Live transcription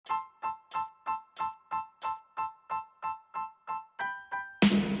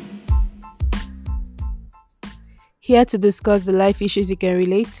Here to discuss the life issues you can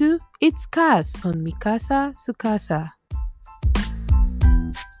relate to, it's Cass on Mikasa Sukasa.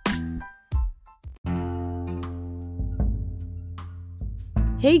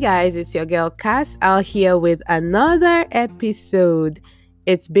 Hey guys, it's your girl Cass out here with another episode.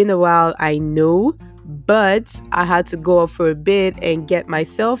 It's been a while, I know, but I had to go off for a bit and get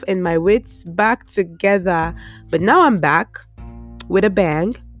myself and my wits back together. But now I'm back with a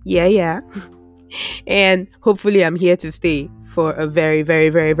bang. Yeah. And hopefully I'm here to stay for a very, very,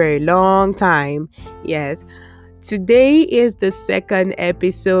 very, very long time. Yes. Today is the second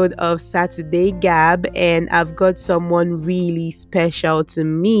episode of Saturday Gab, and I've got someone really special to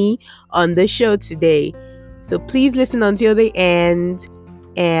me on the show today. So please listen until the end,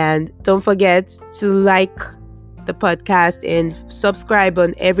 and don't forget to like the podcast and subscribe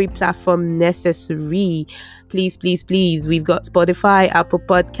on every platform necessary. Please. We've got Spotify, Apple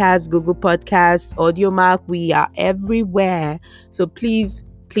Podcasts, Google Podcasts, AudioMark. We are everywhere. So please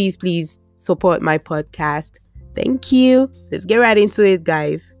support my podcast. Thank you. Let's get right into it,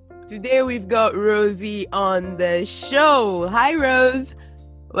 guys. Today we've got Rosie on the show. Hi, Rose.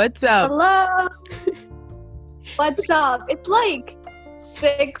 What's up? Hello. What's up? It's like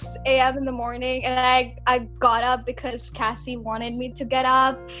 6 a.m. in the morning, and I got up because Cassie wanted me to get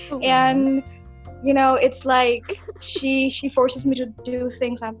up. And it's like she forces me to do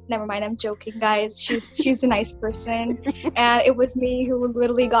things. Never mind, I'm joking, guys. She's a nice person, and it was me who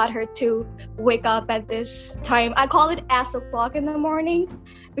literally got her to wake up at this time. I call it ass o'clock in the morning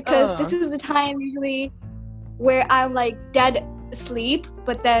because this is the time usually where I'm like dead asleep,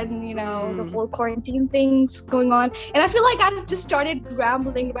 but then the whole quarantine thing's going on, and I feel like I just started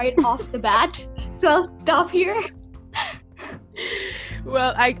rambling right off the bat, so I'll stop here.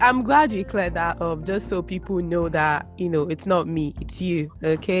 Well, I'm glad you cleared that up, just so people know that it's not me, it's you.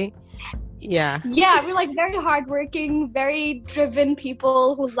 Okay. Yeah, we're like very hardworking, very driven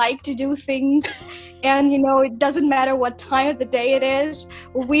people who like to do things, and it doesn't matter what time of the day it is,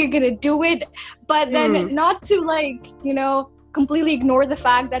 we're gonna do it. But then not to completely ignore the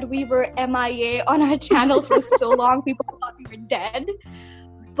fact that we were MIA on our channel for so long. People thought we were dead,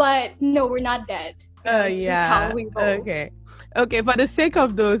 but no, we're not dead. It's just how we roll. Okay, for the sake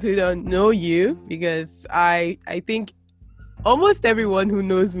of those who don't know you, because I think almost everyone who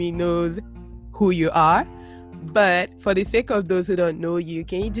knows me knows who you are, but for the sake of those who don't know you,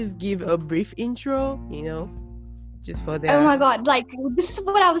 can you just give a brief intro, just for them? Oh my god, this is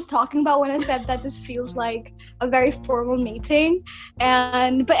what I was talking about when I said that this feels like a very formal meeting.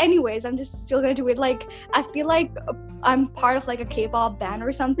 But anyways, I'm just still gonna do it. I feel like I'm part of a K-pop band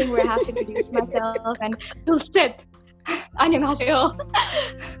or something where I have to introduce myself and you'll sit. 안녕하세요.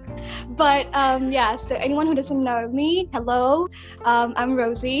 But so anyone who doesn't know me, hello, I'm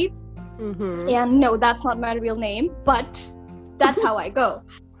Rosie. And no, that's not my real name, but that's how I go.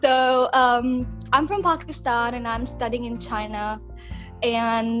 So I'm from Pakistan and I'm studying in China,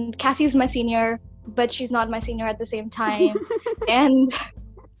 and Cassie is my senior, but she's not my senior at the same time. And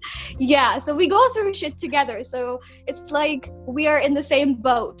so we go through shit together, so it's like we are in the same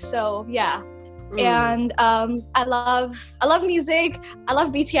boat. So and I love music. I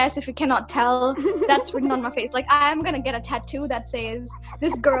love BTS, if you cannot tell. That's written on my face. I'm gonna get a tattoo that says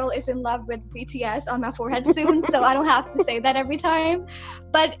this girl is in love with BTS on my forehead soon, so I don't have to say that every time.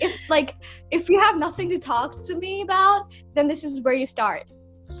 But if you have nothing to talk to me about, then this is where you start.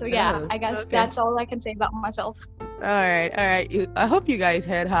 So I guess that's all I can say about myself. All right. I hope you guys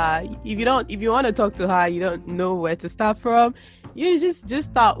heard her. If you want to talk to her, you don't know where to start from, you just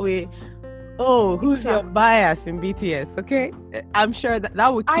start with, who's your bias in BTS? Okay, I'm sure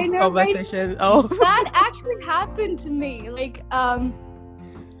that would keep conversation. Right? That actually happened to me.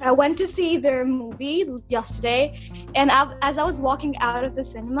 I went to see their movie yesterday, and as I was walking out of the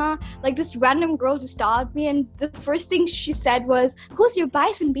cinema, this random girl just stopped me, and the first thing she said was, "Who's your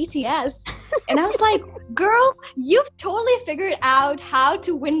bias in BTS?" And I was like, "Girl, you've totally figured out how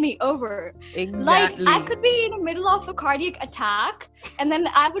to win me over." Exactly. I could be in the middle of a cardiac attack, and then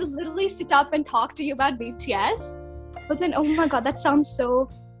I would literally sit up and talk to you about BTS. But then, oh my god, that sounds so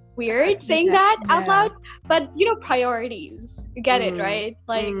weird saying that out loud, but priorities, you get it, right?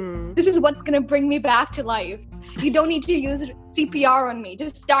 This is what's gonna bring me back to life. You don't need to use CPR on me,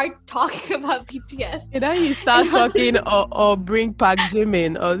 just start talking about BTS. You start talking or bring Park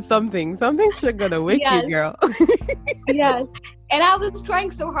Jimin or something's just gonna wake you, girl. Yes. And I was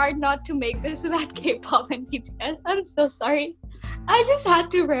trying so hard not to make this about K-pop and BTS. I'm so sorry. I just had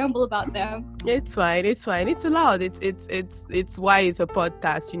to ramble about them. It's fine. It's allowed. It's why it's a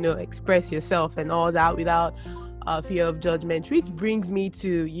podcast, express yourself and all that without fear of judgment, which brings me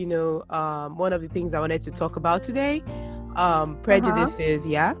to, one of the things I wanted to talk about today, Uh-huh. prejudices.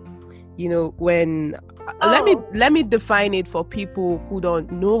 Yeah. When Oh. let me define it for people who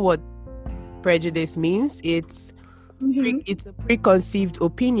don't know what prejudice means. Mm-hmm. It's a preconceived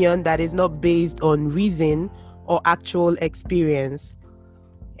opinion that is not based on reason or actual experience.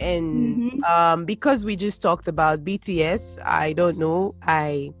 And Mm-hmm. because we just talked about BTS, I don't know,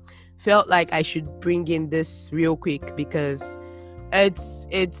 I felt like I should bring in this real quick because it's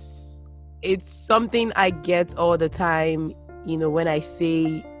it's it's something I get all the time, when I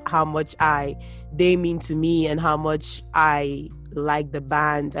say how much I they mean to me and how much I like the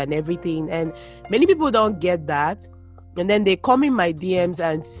band and everything. And many people don't get that. And then they come in my DMs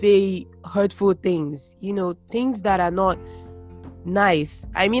and say hurtful things, things that are not nice.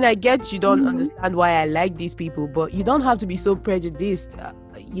 I mean, I get you don't Mm-hmm. understand why I like these people, but you don't have to be so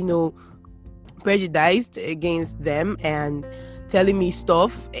you know, prejudiced against them and telling me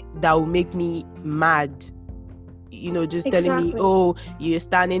stuff that will make me mad. Just telling me, Exactly. oh, you're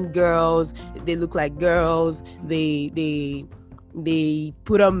standing girls, they look like girls, they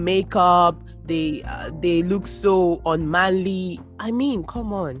put on makeup, they look so unmanly. I mean,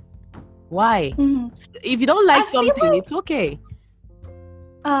 come on. Why? Mm-hmm. If you don't I like feel something, it's okay.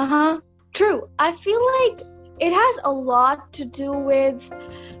 uh-huh. True. I feel like it has a lot to do with,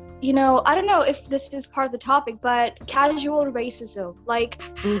 I don't know if this is part of the topic, but casual racism. Like, I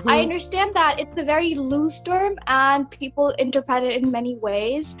Mm-hmm. understand that it's a very loose term and people interpret it in many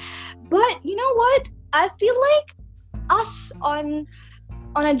ways. But you know what? I feel like us on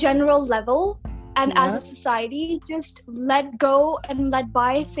a general level and as Yeah. a society just let go and let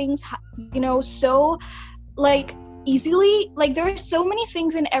by things, so like easily. Like there are so many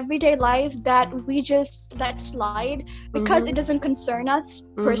things in everyday life that we just let slide because it Mm-hmm. doesn't concern us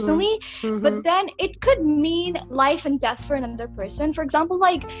Mm-hmm. personally, but Mm-hmm. then it could mean life and death for another person. For example,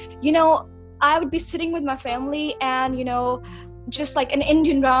 like, you know I would be sitting with my family and just like an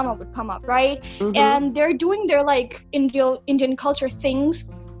Indian drama would come up, right? Mm-hmm. And they're doing their like Indian culture things,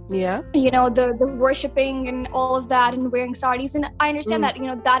 Yeah. the worshipping and all of that and wearing saris. And I understand Mm.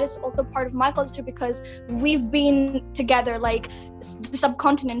 that that is also part of my culture because we've been together, like the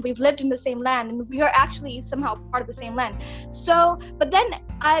subcontinent, we've lived in the same land and we are actually somehow part of the same land. So but then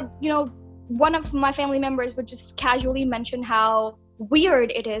one of my family members would just casually mention how weird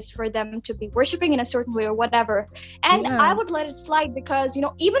it is for them to be worshiping in a certain way or whatever, and I Yeah. would let it slide because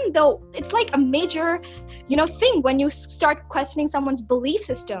even though it's like a major thing when you start questioning someone's belief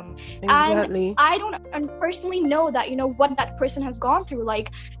system. And Exactly. I don't personally know that what that person has gone through, like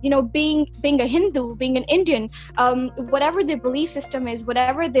being a Hindu, being an Indian, whatever their belief system is,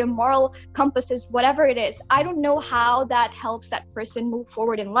 whatever their moral compass is, whatever it is, I don't know how that helps that person move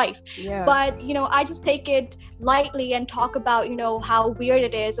forward in life. Yeah. But I just take it lightly and talk about how weird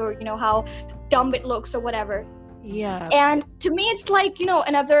it is, or how dumb it looks or whatever. Yeah. And to me it's like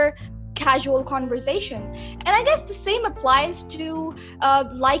another casual conversation. And I guess the same applies to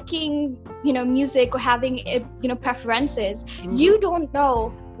liking music or having preferences. Mm-hmm. You don't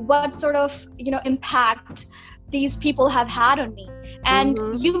know what sort of impact these people have had on me, and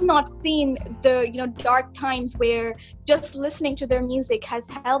Mm-hmm. you've not seen the dark times where just listening to their music has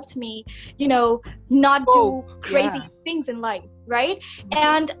helped me not Oh, do crazy yeah. things in life, right? Mm-hmm.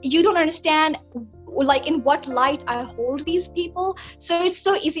 And you don't understand like in what light I hold these people. So it's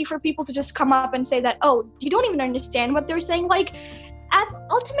so easy for people to just come up and say that, oh, you don't even understand what they're saying. Like, and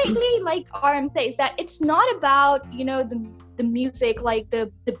ultimately, like RM says, that it's not about the music, like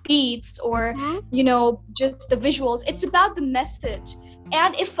the beats, or Mm-hmm. just the visuals. It's about the message.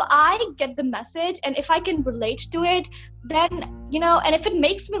 And if I get the message and if I can relate to it, then and if it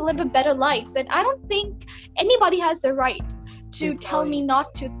makes me live a better life, then I don't think anybody has the right to tell me Exactly.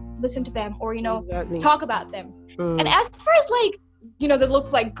 not to listen to them, or Exactly. talk about them. And Mm. as far as like the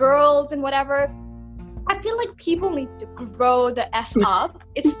looks like girls and whatever, I feel like people need to grow the f up.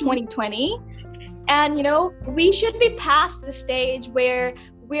 It's 2020, and we should be past the stage where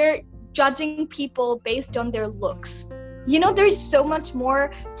we're judging people based on their looks. There's so much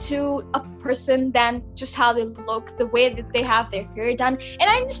more to a person than just how they look, the way that they have their hair done. And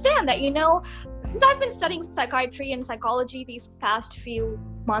I understand that since I've been studying psychiatry and psychology these past few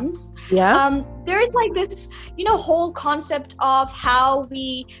months, Yeah. there's like this whole concept of how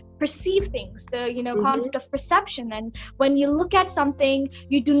we perceive things, the Mm-hmm. concept of perception. And when you look at something,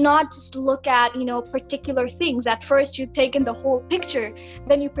 you do not just look at particular things. At first you take in the whole picture,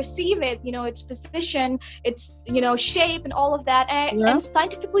 then you perceive it, its position, its shape, and all of that. And Yeah.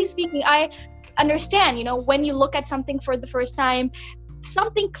 scientifically speaking, I understand when you look at something for the first time,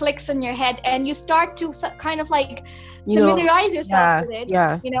 something clicks in your head and you start to kind of like You know, familiarize yourself yeah, with it,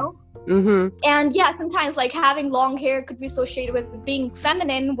 yeah. you know. Mm-hmm. And yeah, sometimes like having long hair could be associated with being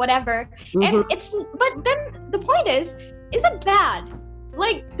feminine, whatever. And Mm-hmm. but then the point is it bad?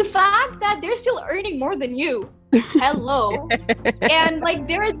 Like the fact that they're still earning more than you, hello. And like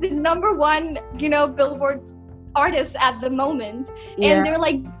they're the number one, you know, Billboard artist at the moment, Yeah.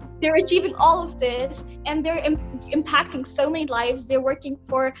 and they're achieving all of this, and they're impacting so many lives. They're working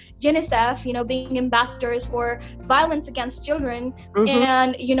for UNICEF, you know, being ambassadors for violence against children, Mm-hmm.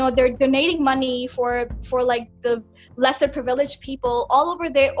 and you know they're donating money for like the lesser privileged people all over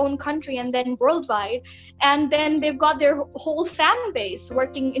their own country and then worldwide. And then they've got their whole fan base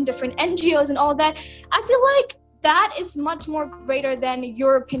working in different NGOs and all that. I feel like that is much more greater than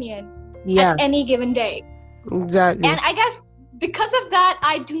your opinion Yeah, at any given day. exactly. And I guess because of that,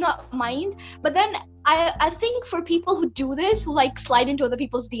 I do not mind. But then I think for people who do this, who like slide into other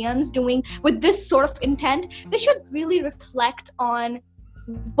people's DMs doing with this sort of intent, they should really reflect on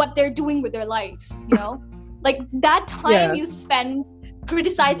what they're doing with their lives, you know? Like that time Yeah. you spend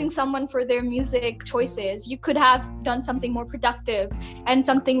criticizing someone for their music choices, you could have done something more productive and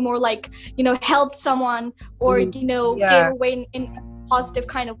something more like, you know, helped someone or, you know, Yeah. gave away in a positive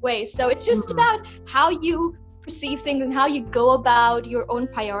kind of way. So it's just about how you perceive things and how you go about your own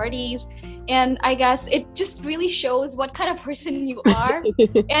priorities. And I guess it just really shows what kind of person you are.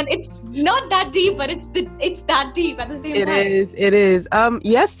 And it's not that deep, but it's that deep at the same It time. is. It is.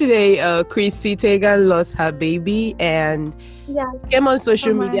 Yesterday, Chrissy Teigen lost her baby and Yeah. came on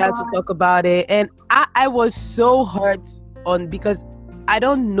social Oh my media to God. talk about it, and I was so hurt because I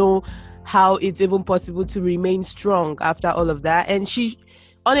don't know how it's even possible to remain strong after all of that. And she,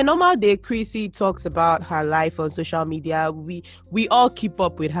 on a normal day, Chrissy talks about her life on social media. We all keep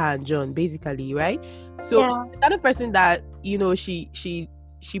up with her and John, basically, right? So Yeah. she's the kind of person that, you know, she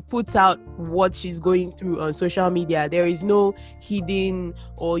puts out what she's going through on social media. There is no hidden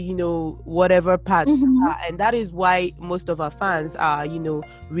or, you know, whatever parts to her. And that is why most of her fans are, you know,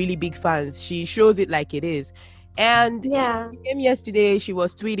 really big fans. She shows it like it is. And Yeah. she came yesterday, she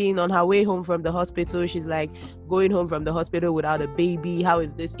was tweeting on her way home from the hospital. She's like, going home from the hospital without a baby, how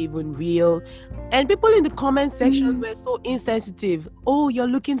is this even real? And people in the comment section were so insensitive. Oh, you're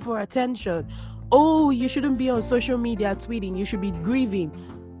looking for attention. Oh, you shouldn't be on social media tweeting, you should be grieving.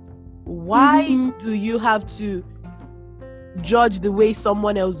 Why do you have to judge the way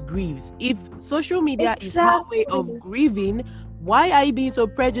someone else grieves? If social media is her way of grieving, why are you being so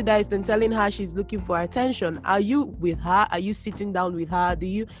prejudiced and telling her she's looking for attention? Are you with her? Are you sitting down with her?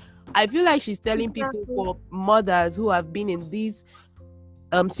 I feel like she's telling people, for mothers who have been in this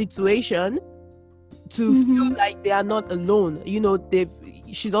situation, to feel like they are not alone. You know,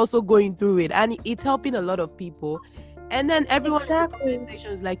 she's also going through it, and it's helping a lot of people. And then everyone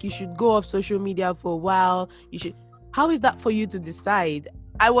is like, you should go off social media for a while. You should. How is that for you to decide?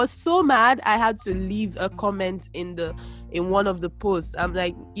 I was so mad. I had to leave a comment in one of the posts. I'm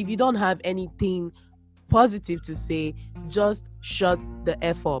like, if you don't have anything positive to say, just shut the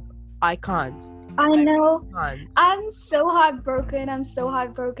F up. I can't. I know. Can't. I'm so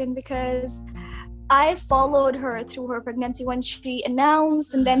heartbroken because I followed her through her pregnancy when she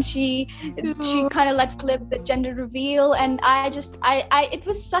announced, and then she kind of let slip the gender reveal, and I it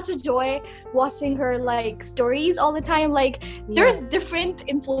was such a joy watching her like stories all the time. Like there's different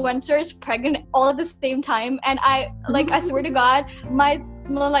influencers pregnant all at the same time, and I swear to God, my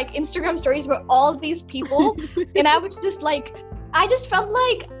like Instagram stories were all these people, and I was just like, I just felt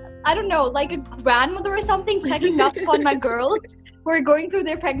like, I don't know, like a grandmother or something checking up on my girls who are going through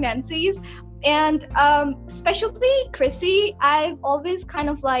their pregnancies. And especially Chrissy, I've always kind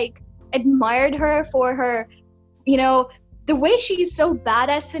of like admired her for her, you know, the way she's so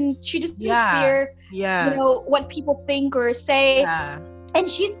badass, and she doesn't fear, you know, what people think or say. And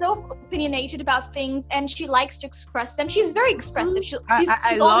she's so opinionated about things, and she likes to express them. She's very expressive. She's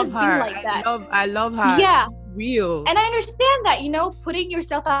I always love her. been like that. I love her. Yeah. Real. And I understand that, you know, putting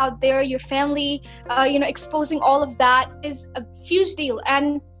yourself out there, your family, you know, exposing all of that is a huge deal.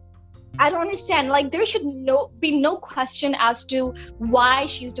 And I don't understand, like there should be no question as to why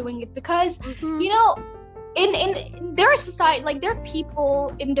she's doing it, because you know, in their society, like there are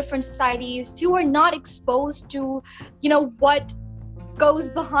people in different societies who are not exposed to, you know, what goes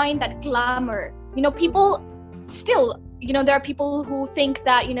behind that glamour. You know, people still, you know, there are people who think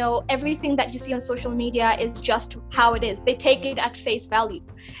that, you know, everything that you see on social media is just how it is. They take it at face value.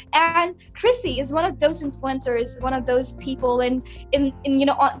 And Chrissy is one of those influencers, one of those people in you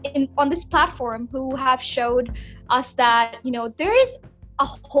know, on this platform who have showed us that, you know, there is a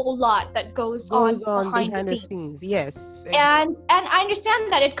whole lot that goes on behind the scenes. Yes. And I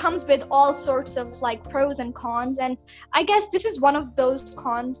understand that it comes with all sorts of like pros and cons, and I guess this is one of those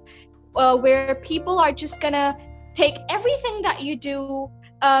cons where people are just gonna take everything that you do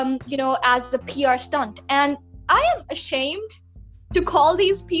as a PR stunt. And I am ashamed to call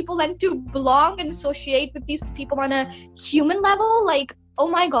these people and to belong and associate with these people on a human level. Like, oh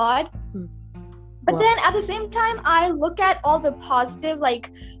my god. But then at the same time, I look at all the positive,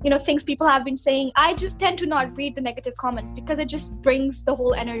 things people have been saying. I just tend to not read the negative comments because it just brings the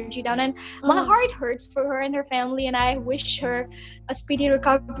whole energy down. And my heart hurts for her and her family. And I wish her a speedy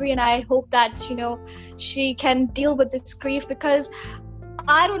recovery. And I hope that, she can deal with this grief, because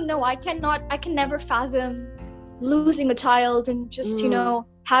I don't know. I can never fathom losing a child and just,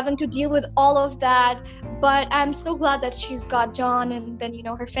 having to deal with all of that. But I'm so glad that she's got John, and then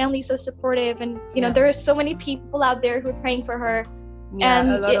her family's so supportive, and there are so many people out there who are praying for her. And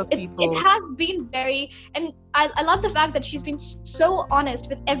a lot of people. It has been very, and I love the fact that she's been so honest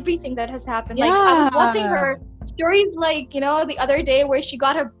with everything that has happened. Like, I was watching her stories the other day where she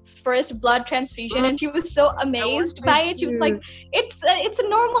got her first blood transfusion, and she was so amazed by it. She was like, it's a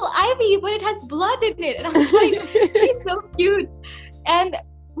normal IV, but it has blood in it. And I was like, she's so cute. And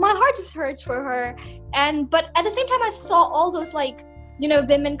my heart just hurts for her. But at the same time, I saw all those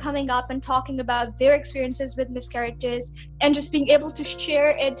women coming up and talking about their experiences with miscarriages and just being able to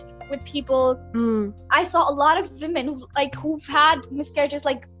share it with people. I saw a lot of women who've had miscarriages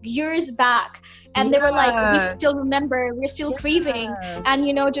years back, and they were like, we still remember, we're still grieving. And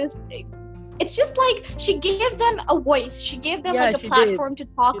it's just like she gave them a voice, she gave them a platform to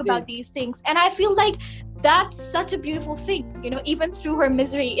talk about these things. And I feel like that's such a beautiful thing, even through her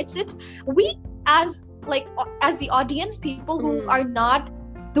misery. It's we as the audience, people who are not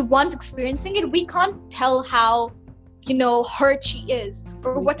the ones experiencing it, we can't tell how hurt she is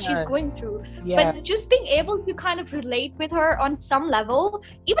or what she's going through. But just being able to kind of relate with her on some level,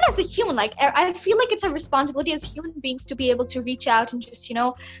 even as a human, I feel like it's a responsibility as human beings to be able to reach out and just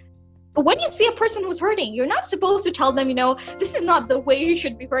when you see a person who's hurting, you're not supposed to tell them, this is not the way you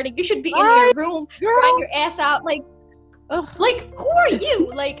should be hurting. You should be in your room crying your ass out. Who are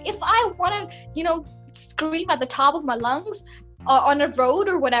you? If I want to scream at the top of my lungs on a road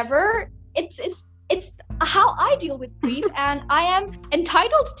or whatever, it's how I deal with grief, and I am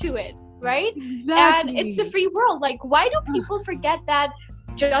entitled to it, right? Exactly. And it's a free world. Why do people forget that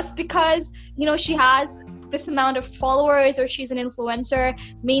just because she has this amount of followers or she's an influencer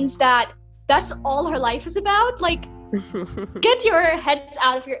means that that's all her life is about? Get your heads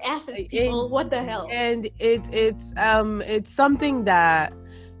out of your asses, people. What the hell? And it's something that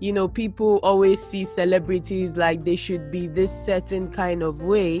people always see celebrities like they should be this certain kind of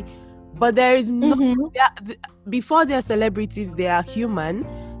way, but there is no before they're celebrities, they are human.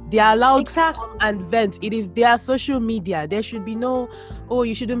 They are allowed to come and vent. It is their social media. There should be no,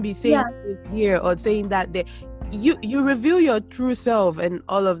 you shouldn't be saying this here or saying that there. You reveal your true self and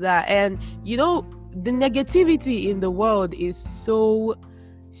all of that. And the negativity in the world is so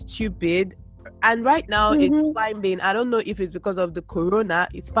stupid. And right now it's climbing. I don't know if it's because of the corona.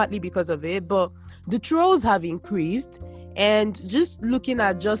 It's partly because of it, but the trolls have increased. And just looking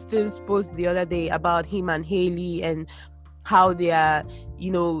at Justin's post the other day about him and Hailey and how they are,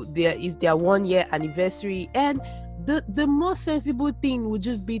 there is their 1 year anniversary, and the most sensible thing would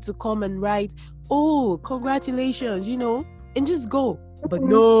just be to come and write, congratulations, and just go. But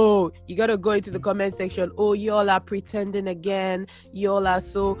no, you gotta go into the comment section. You all are pretending again. You all are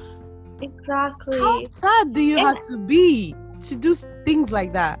so exactly. How sad do you have to be to do things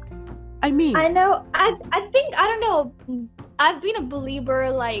like that? I mean, I know. I think, I don't know. I've been a believer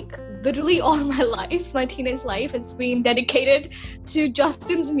literally all my life. My teenage life has been dedicated to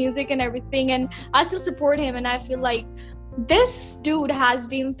Justin's music and everything, and I still support him. And I feel like this dude has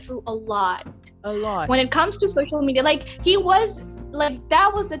been through a lot when it comes to social media. He was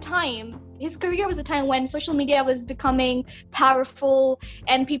that was the time. His career was a time when social media was becoming powerful,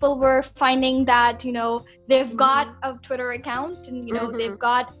 and people were finding that they've got a Twitter account, and they've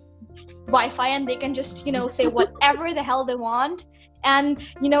got Wi-Fi, and they can just say whatever the hell they want. And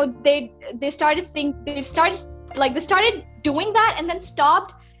they started doing that, and then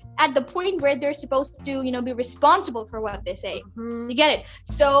stopped at the point where they're supposed to be responsible for what they say. You get it?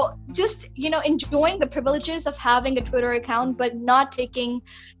 So just enjoying the privileges of having a Twitter account, but not taking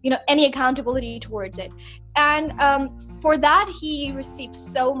any accountability towards it. And for that, he received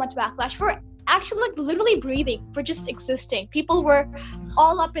so much backlash for actually like literally breathing, for just existing. People were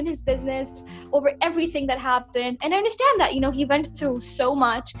all up in his business over everything that happened, and I understand that, you know, he went through so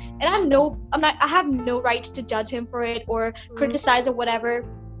much, and I have no right to judge him for it or criticize or whatever.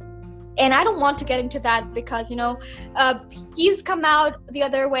 And I don't want to get into that because, you know, he's come out the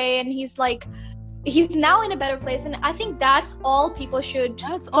other way, and he's now in a better place, and I think that's all people should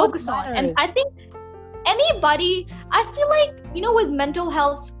focus on. And I think anybody, I feel like, you know, with mental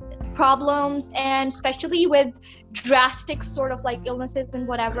health problems, and especially with drastic sort of like illnesses and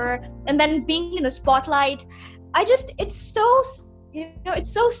whatever, and then being in the spotlight, it's so, you know,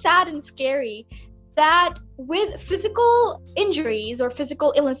 it's so sad and scary that with physical injuries or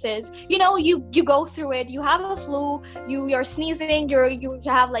physical illnesses, you know, you go through it, you have a flu, you're sneezing, you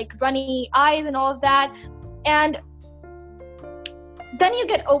have like runny eyes and all of that, and then you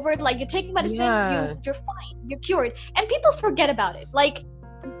get over it, like you take medicine, you're fine, you're cured, and people forget about it. Like,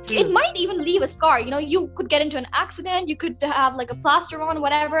 it might even leave a scar, you know, you could get into an accident, you could have like a plaster on,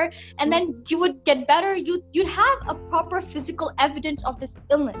 whatever, and then you would get better, you'd have a proper physical evidence of this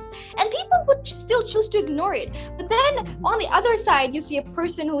illness, and people would still choose to ignore it. But then on the other side, you see a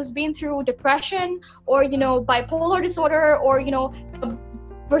person who's been through depression, or, you know, bipolar disorder, or, you know,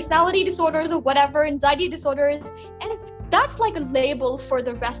 personality disorders or whatever, anxiety disorders, and that's like a label for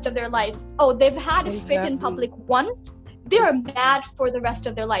the rest of their lives. Oh, they've had a fit in public once, they're mad for the rest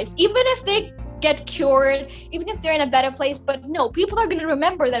of their lives, even if they get cured, even if they're in a better place. But no, people are going to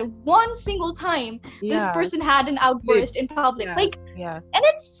remember that one single time this person had an outburst in public. And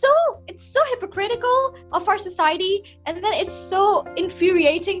it's so hypocritical of our society, and then it's so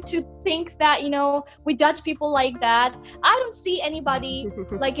infuriating to think that, you know, we judge people like that. I don't see anybody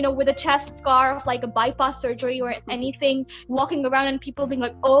like, you know, with a chest scar of like a bypass surgery or anything walking around and people being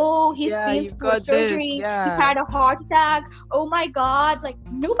like, oh, he's been through surgery, he had a heart attack, oh my god, like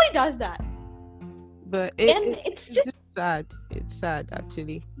nobody does that. But it's just sad. It's sad,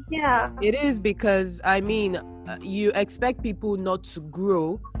 actually. Yeah. It is, because, I mean, you expect people not to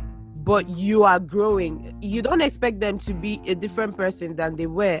grow, but you are growing. You don't expect them to be a different person than they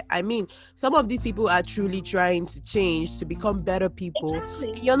were. I mean, some of these people are truly trying to change, to become better people.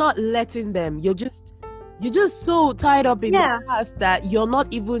 Exactly. You're not letting them. You're just so tied up in the past that you're not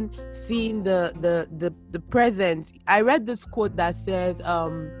even seeing the present. I read this quote that says,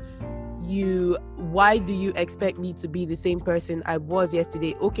 why do you expect me to be the same person I was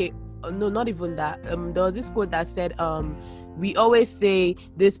yesterday? Okay, no, not even that. There was this quote that said, we always say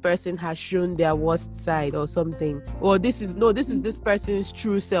this person has shown their worst side or something, or this is this person's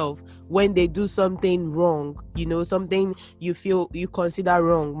true self when they do something wrong, you know, something you feel you consider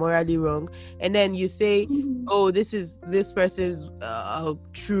wrong, morally wrong, and then you say, oh, this is this person's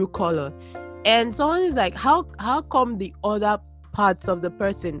true color. And someone is like, how come the other parts of the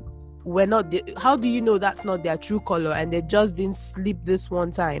person were not how do you know that's not their true color, and they just didn't sleep this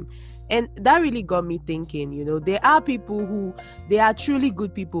one time? And that really got me thinking, you know, there are people who, they are truly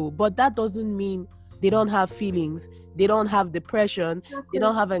good people, but that doesn't mean they don't have feelings, they don't have depression, they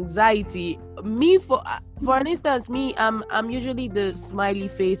don't have anxiety. Me, for an instance, me, I'm usually the smiley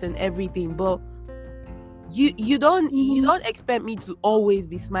face and everything, but you don't expect me to always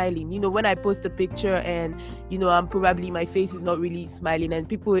be smiling. You know, when I post a picture and, you know, I'm probably, my face is not really smiling, and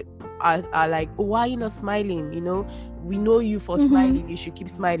people are like, oh, why are you not smiling? You know, we know you for smiling, you should keep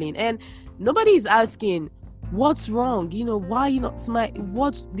smiling. And nobody is asking what's wrong, you know, why are you not smiling,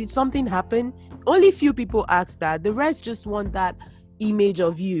 did something happen? Only few people ask that. The rest just want that image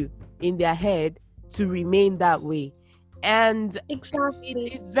of you in their head to remain that way. And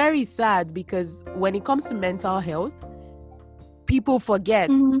it's very sad, because when it comes to mental health, people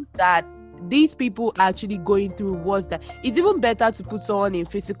forget that these people are actually going through worse. That it's even better to put someone in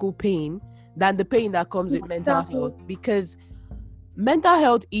physical pain than the pain that comes with mental health, because mental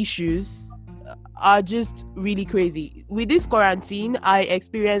health issues are just really crazy. With this quarantine, I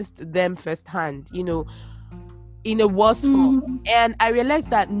experienced them firsthand, you know, in a worse form, and I realized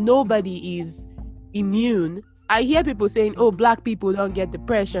that nobody is immune. I hear people saying, oh, black people don't get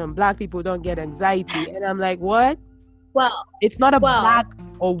depression, black people don't get anxiety. And I'm like, what? Well, it's not a black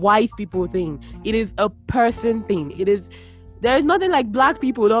or white people thing. It is a person thing. There is nothing like black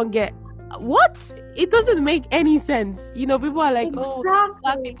people don't get. What? It doesn't make any sense. You know, people are like, oh,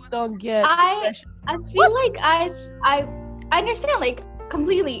 black people don't get depression. I feel like I understand, like,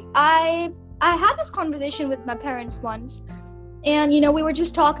 completely. I had this conversation with my parents once, and, you know, we were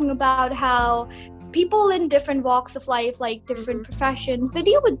just talking about how people in different walks of life, like different professions, they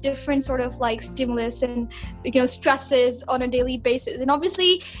deal with different sort of like stimulus and, you know, stresses on a daily basis. And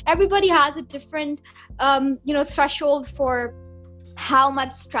obviously everybody has a different, you know, threshold for how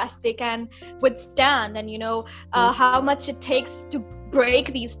much stress they can withstand, and how much it takes to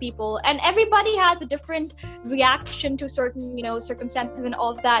break these people. And everybody has a different reaction to certain circumstances and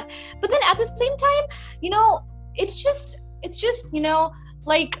all of that. But then at the same time, it's just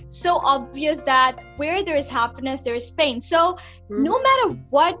like so obvious that where there is happiness there is pain. So no matter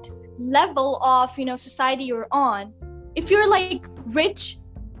what level of society you're on, if you're like rich,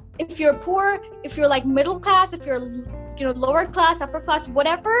 if you're poor, if you're like middle class, if you're lower class, upper class,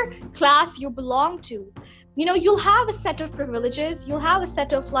 whatever class you belong to, you'll have a set of privileges, you'll have a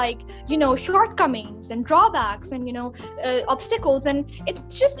set of shortcomings and drawbacks and obstacles. And it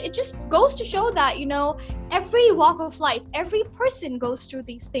just goes to show that every walk of life, every person goes through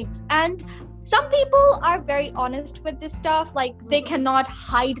these things. And some people are very honest with this stuff, like they cannot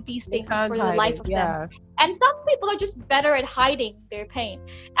hide these things for the life of them. And some people are just better at hiding their pain.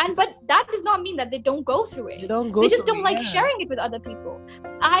 But that does not mean that they don't go through it. They just don't like sharing it with other people.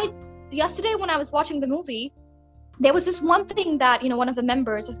 Yesterday when I was watching the movie, there was this one thing that one of the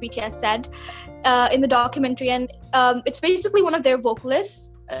members of BTS said in the documentary, and it's basically one of their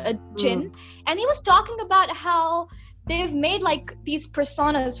vocalists, Jin, and he was talking about how they've made like these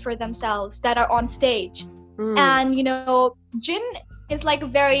personas for themselves that are on stage. And Jin is like a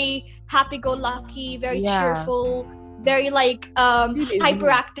very happy-go-lucky, very cheerful, very like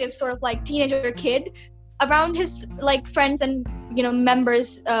hyperactive sort of like teenager kid around his like friends and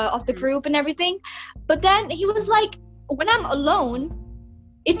members of the group and everything. But then he was like, when I'm alone,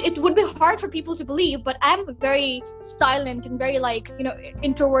 it would be hard for people to believe, but I'm a very silent and very like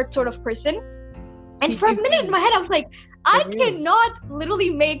introvert sort of person. And for a minute in my head I was like, I cannot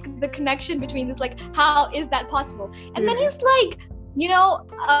literally make the connection between this, like how is that possible? And then he's like, he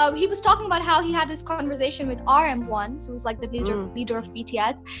was talking about how he had this conversation with RM once, who's like the leader of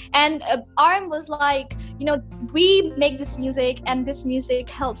BTS, and RM was like, we make this music and this music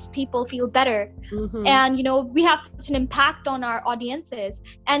helps people feel better, and we have such an impact on our audiences,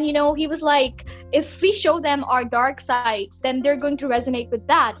 and he was like, if we show them our dark sides, then they're going to resonate with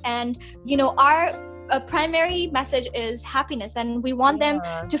that, and our primary message is happiness, and we want them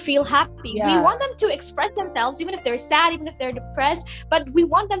to feel happy. We want them to express themselves, even if they're sad, even if they're depressed, but we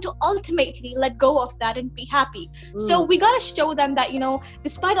want them to ultimately let go of that and be happy. So we gotta show them that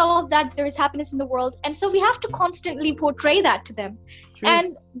despite all of that, there is happiness in the world, and so we have to constantly portray that to them.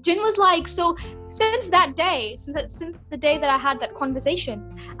 And Jin was like, so since that day, since the day that I had that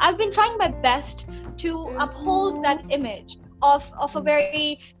conversation, I've been trying my best to uphold that image of a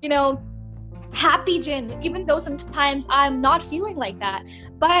very happy Jin, even though sometimes I'm not feeling like that,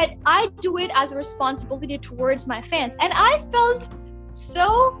 but I do it as a responsibility towards my fans. And I felt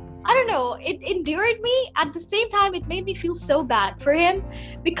so, I don't know, it endeared me. At the same time, it made me feel so bad for him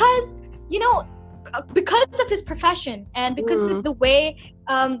because because of his profession and because of the way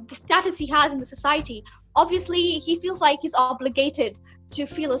the status he has in the society, obviously he feels like he's obligated to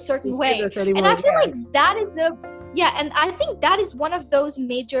feel a certain way. And I feel like that is and I think that is one of those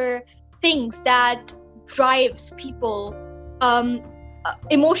major things that drives people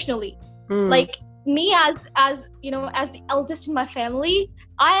emotionally. Like me as the eldest in my family,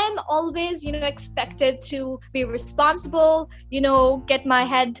 I am always expected to be responsible, get my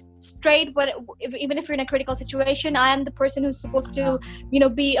head straight, but even if you're in a critical situation, I am the person who's supposed to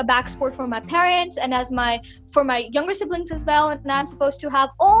be a back support for my parents and for my younger siblings as well, and I'm supposed to have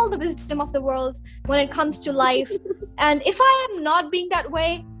all the wisdom of the world when it comes to life. And if I am not being that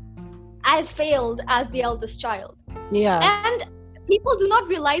way, I failed as the eldest child. And people do not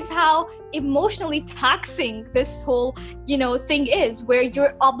realize how emotionally taxing this whole thing is, where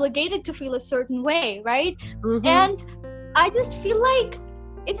you're obligated to feel a certain way, right? And I just feel like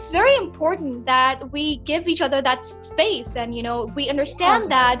it's very important that we give each other that space, and we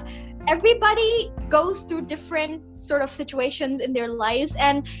understand that everybody goes through different sort of situations in their lives,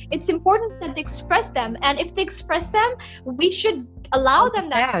 and it's important that they express them. And if they express them, we should allow them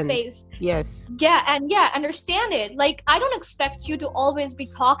that space. Understand it. Like, I don't expect you to always be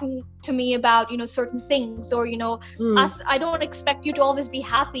talking to me about certain things, or I don't expect you to always be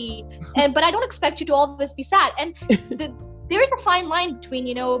happy, but I don't expect you to always be sad. And there's a fine line between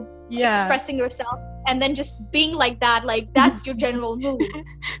expressing yourself and then just being like that, like that's your general mood.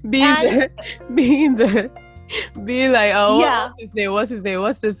 Being like, what's his name?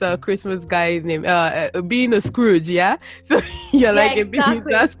 What's this Christmas guy's name? Being a Scrooge, So you're being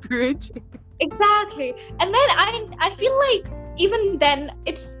that Scrooge. Exactly. And then I feel like even then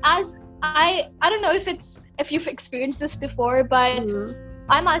it's as I don't know if you've experienced this before, but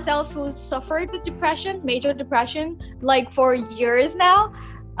I myself who suffered with major depression, like for years now,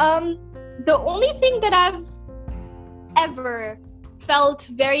 the only thing that I've ever felt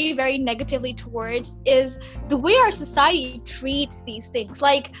very, very negatively towards is the way our society treats these things.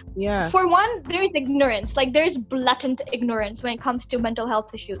 Like, Yeah. for one, there is ignorance. Like, there's blatant ignorance when it comes to mental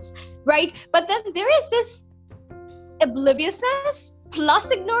health issues, right? But then there is this obliviousness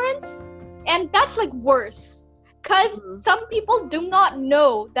plus ignorance, and that's like worse, because some people do not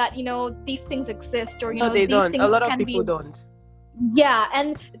know that, you know, these things exist, or, you No, know, they these don't. things A lot of can people be. don't. Yeah,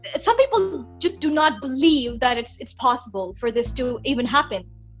 and some people just do not believe that it's possible for this to even happen.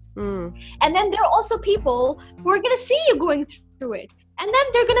 Mm. And then there are also people who are gonna see you going through it, and then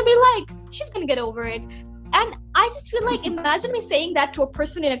they're gonna be like, she's gonna get over it. And I just feel like, imagine me saying that to a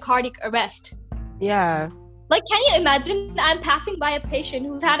person in a cardiac arrest. Yeah. Like, can you imagine I'm passing by a patient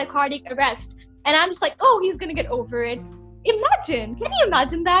who's had a cardiac arrest, and I'm just like, oh, he's gonna get over it. Imagine, can you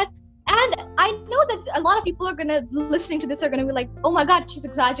imagine that? And I know that a lot of people are gonna, listening to this, are gonna be like, oh my god, she's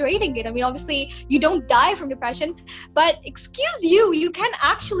exaggerating it. I mean, obviously you don't die from depression, but excuse you, you can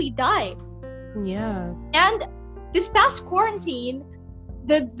actually die. Yeah. And this past quarantine,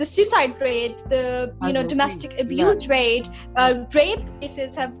 the suicide rate, the, you know, domestic abuse rate, rape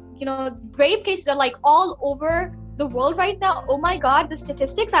cases have, you know, rape cases are like all over the world right now. Oh my god, the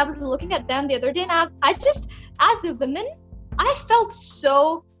statistics, I was looking at them the other day, and I just, as a woman, I felt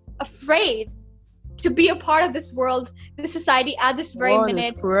so afraid to be a part of this world, this society, at this very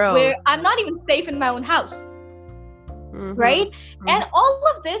minute where I'm not even safe in my own house. Right? And all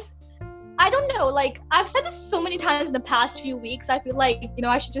of this, I don't know, like, I've said this so many times in the past few weeks, I feel like, you know,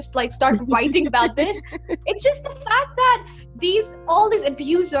 I should just like start writing about this. It's just the fact that all these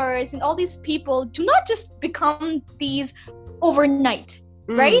abusers and all these people do not just become these overnight,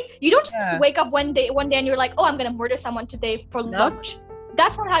 right? You don't just wake up one day and you're like, oh, I'm gonna murder someone today for lunch.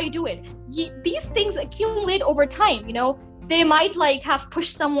 That's not how you do it. These things accumulate over time, you know. They might like have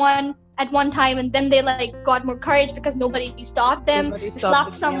pushed someone at one time, and then they like got more courage because nobody stopped them.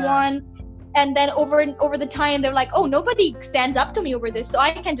 Slapped someone, and then over the time they're like, oh, nobody stands up to me over this, so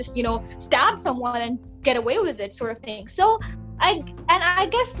I can just, you know, stab someone and get away with it, sort of thing. So I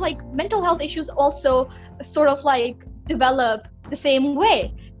guess like mental health issues also sort of like develop the same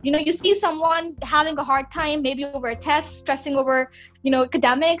way. You know, you see someone having a hard time, maybe over a test, stressing over, you know,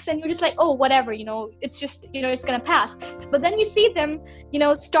 academics, and you're just like, oh, whatever, you know, it's just, you know, it's gonna pass. But then you see them, you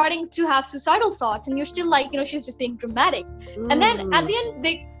know, starting to have suicidal thoughts, and you're still like, you know, she's just being dramatic. And then at the end,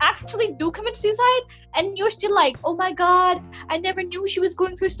 they actually do commit suicide, and you're still like, oh my god, I never knew she was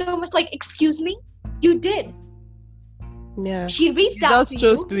going through so much. Like, excuse me, you did. Yeah. She reached out to you.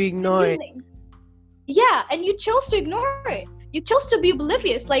 Just chose to ignore it. Yeah, and you chose to ignore it. You chose to be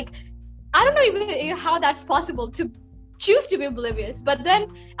oblivious. Like, I don't know even how that's possible, to choose to be oblivious. But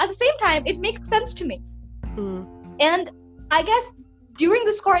then at the same time, it makes sense to me. And I guess during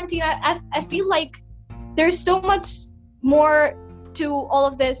this quarantine, I feel like there's so much more to all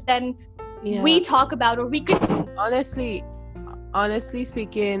of this than we talk about, or we could. Honestly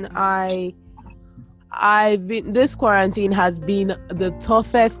speaking, this quarantine has been the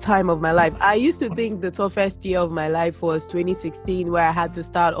toughest time of my life. I used to think the toughest year of my life was 2016, where I had to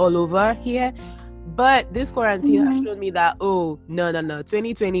start all over here. But this quarantine has shown me that, oh, no,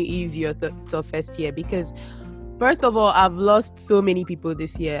 2020 is your toughest year, because first of all, I've lost so many people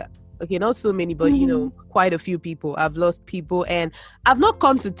this year. Okay, not so many, but you know, quite a few people. I've lost people, and I've not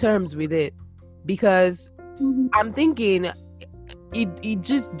come to terms with it, because I'm thinking it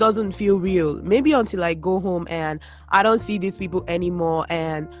just doesn't feel real. Maybe until I go home and I don't see these people anymore,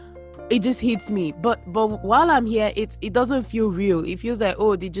 and it just hits me. But while I'm here, it doesn't feel real. It feels like,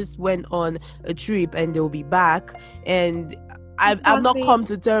 oh, they just went on a trip and they'll be back, and I've not come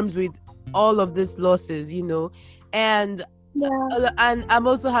to terms with all of these losses, you know. And and I'm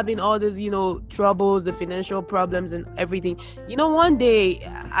also having all these, you know, troubles, the financial problems and everything. You know, one day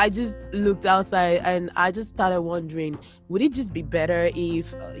I just looked outside and I just started wondering, would it just be better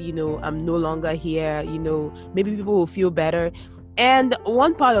if, you know, I'm no longer here? You know, maybe people will feel better. And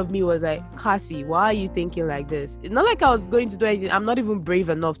one part of me was like, Cassie, why are you thinking like this? It's not like I was going to do anything. I'm not even brave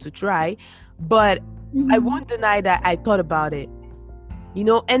enough to try, but I won't deny that I thought about it. You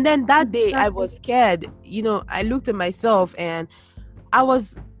know, and then that day I was scared. You know, I looked at myself and I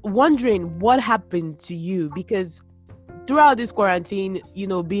was wondering what happened to you, because throughout this quarantine, you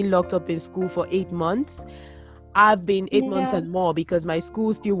know, being locked up in school for 8 months, I've been 8 months and more, because my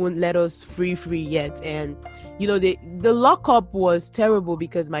school still won't let us free yet. And you know, the lockup was terrible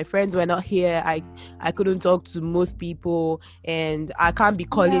because my friends were not here. I couldn't talk to most people, and I can't be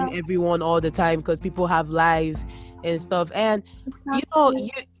calling everyone all the time because people have lives and stuff. And you know,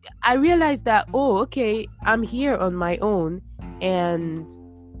 I realized that, oh, okay, I'm here on my own and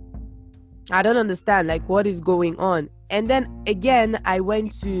I don't understand like what is going on. And then again, I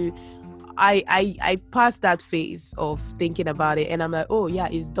passed that phase of thinking about it, and I'm like, oh yeah,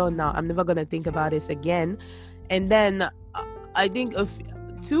 it's done now. I'm never gonna think about this again. And then I think of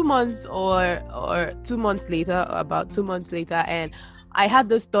 2 months or 2 months later, about 2 months later, and I had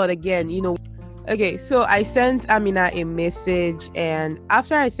this thought again, Okay, so I sent Amina a message, and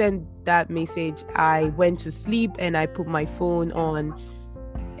after I sent that message, I went to sleep and I put my phone on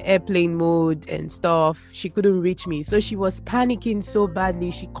airplane mode and stuff. She couldn't reach me, so she was panicking so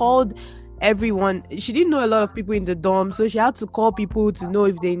badly. She called everyone. She didn't know a lot of people in the dorm, so she had to call people to know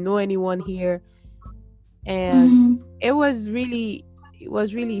if they know anyone here. And it was really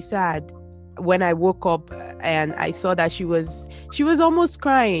sad when I woke up and I saw that she was almost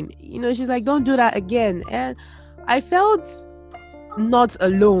crying. She's like, don't do that again. And I felt not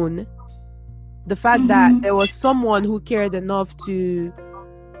alone. The fact that there was someone who cared enough to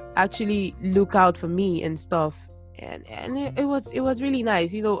actually look out for me and stuff. And it was really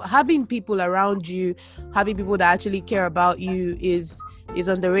nice. Having people around you, having people that actually care about you is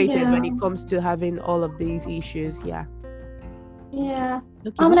underrated when it comes to having all of these issues. Yeah.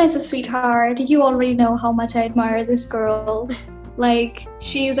 Amina is a sweetheart. You already know how much I admire this girl. Like,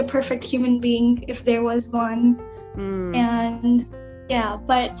 she is a perfect human being if there was one. And yeah,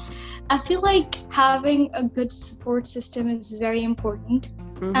 but I feel like having a good support system is very important.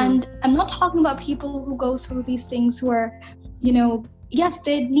 And I'm not talking about people who go through these things who are, yes,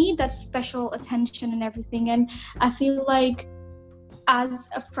 they need that special attention and everything. And I feel like as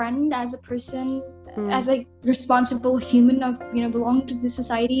a friend, as a person, as a responsible human of belonging to this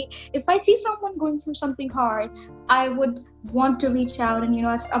society, if I see someone going through something hard, I would want to reach out, and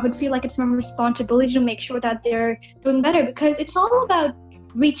I would feel like it's my responsibility to make sure that they're doing better, because it's all about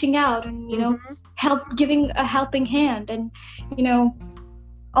reaching out and giving a helping hand and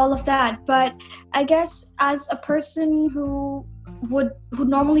all of that. But I guess as a person who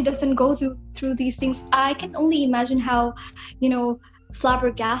normally doesn't go through these things, I can only imagine how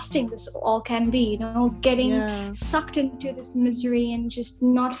flabbergasting this all can be, getting sucked into this misery and just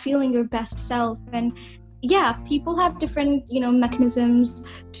not feeling your best self. And people have different mechanisms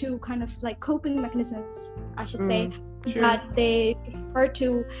to kind of like coping mechanisms, I should say, that they resort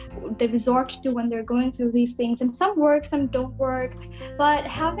to when they're going through these things, and some work, some don't work. But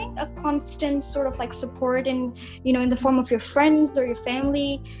having a constant sort of like support in the form of your friends or your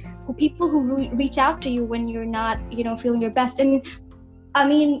family, people who reach out to you when you're not feeling your best. And I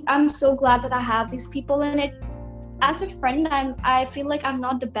mean, I'm so glad that I have these people in it. As a friend, I feel like I'm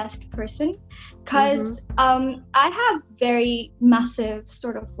not the best person, because I have very massive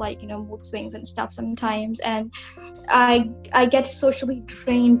sort of like mood swings and stuff sometimes, and I get socially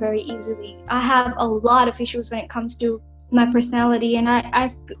drained very easily. I have a lot of issues when it comes to my personality, and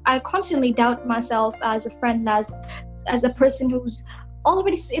I constantly doubt myself as a friend, as a person who's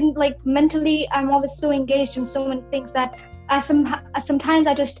already in, like, mentally I'm always so engaged in so many things that sometimes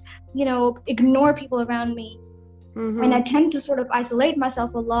I just ignore people around me. And I tend to sort of isolate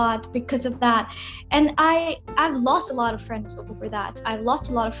myself a lot because of that. And I've lost a lot of friends over that. I've lost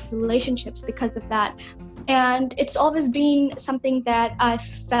a lot of relationships because of that. And it's always been something that I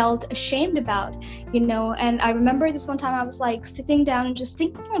felt ashamed about, And I remember this one time I was like sitting down and just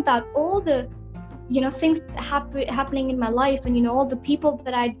thinking about all the things happening in my life, and all the people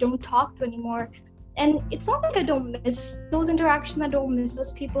that I don't talk to anymore. And it's not like I don't miss those interactions, I don't miss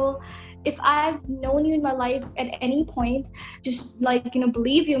those people. If I've known you in my life at any point, just like,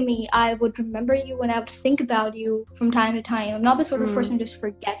 believe you me, I would remember you and I would think about you from time to time. I'm not the sort of person who just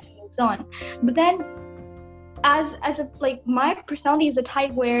forgets and moves on. But then as a, like, my personality is a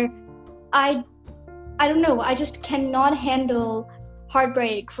type where I don't know, I just cannot handle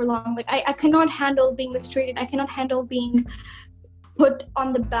heartbreak for long. Like, I cannot handle being mistreated. I cannot handle being put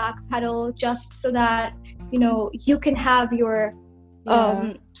on the back pedal just so that you can have your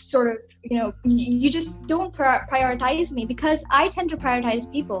sort of you just don't prioritize me, because I tend to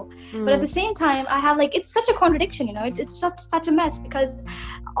prioritize people. But at the same time, I have, like, it's such a contradiction, it's such a mess, because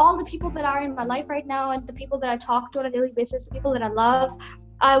all the people that are in my life right now and the people that I talk to on a daily basis, the people that I love,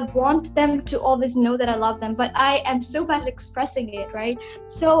 I want them to always know that I love them, but I am so bad at expressing it, right?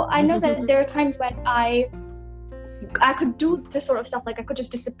 So I know that there are times when I could do this sort of stuff, like I could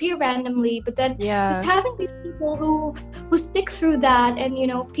just disappear randomly, but then just having these people who stick through that,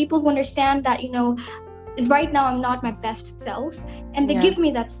 and people who understand that right now I'm not my best self, and they give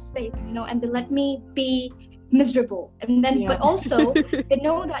me that space, and they let me be miserable, and then but also they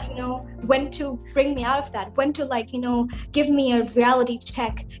know that when to bring me out of that, when to, like, give me a reality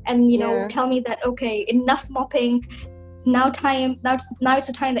check and tell me that, okay, enough mopping, now it's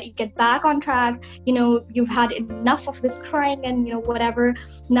the time that you get back on track. You've had enough of this crying and whatever.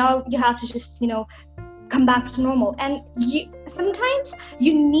 Now you have to just come back to normal. And sometimes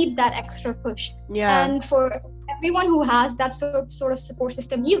you need that extra push. Yeah. And for everyone who has that sort of support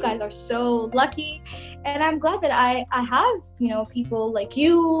system, you guys are so lucky. And I'm glad that I have people like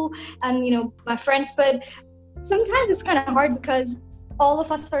you and my friends. But sometimes it's kind of hard because all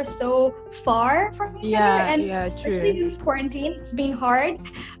of us are so far from each other, and especially in this quarantine, it's been hard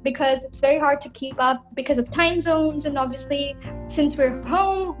because it's very hard to keep up because of time zones. And obviously, since we're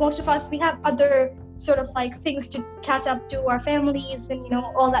home, most of us, we have other sort of like things to catch up to, our families and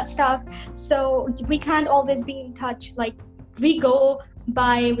all that stuff. So we can't always be in touch. Like, we go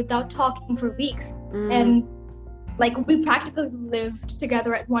by without talking for weeks. And like, we practically lived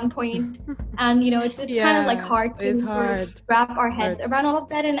together at one point, and it's kind of like hard to sort of wrap our heads around all of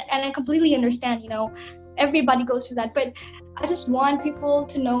that. And I completely understand, everybody goes through that. But I just want people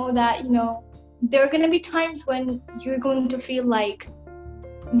to know that there are going to be times when you're going to feel like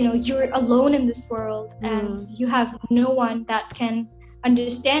you're alone in this world, and you have no one that can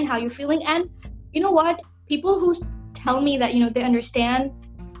understand how you're feeling. And you know what, people who tell me that they understand,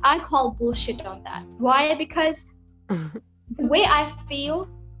 I call bullshit on that. Why? Because the way I feel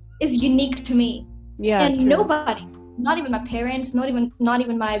is unique to me. And nobody, not even my parents, not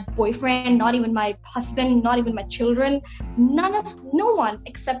even my boyfriend, not even my husband, not even my children, no one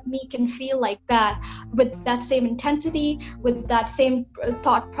except me can feel like that, with that same intensity, with that same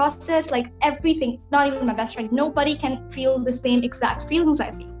thought process, like everything. Not even my best friend, nobody can feel the same exact feelings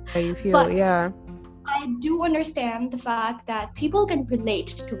I feel. You feel, but I do understand the fact that people can relate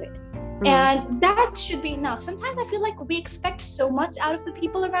to it. And that should be enough. Sometimes I feel like we expect so much out of the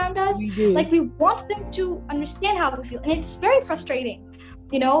people around us. Like, we want them to understand how we feel. And it's very frustrating,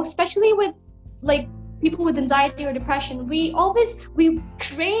 especially with like people with anxiety or depression. We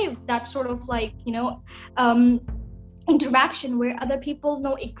crave that sort of like, interaction where other people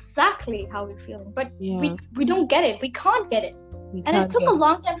know exactly how we're feeling. But we don't get it. We can't get it. And it took a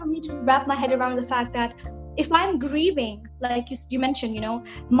long time for me to wrap my head around the fact that if I'm grieving, like you mentioned,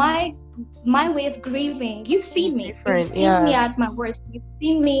 my way of grieving, you've seen me. You've seen me at my worst. You've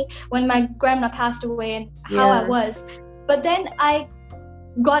seen me when my grandma passed away and how I was. But then I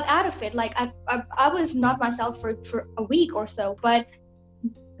got out of it. Like, I was not myself for a week or so. But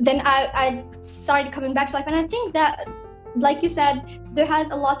then I started coming back to life. And I think that, like you said, there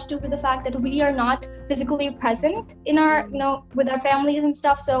has a lot to do with the fact that we are not physically present in our, with our families and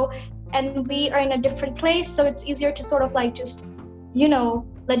stuff. So, and we are in a different place, so it's easier to sort of like just,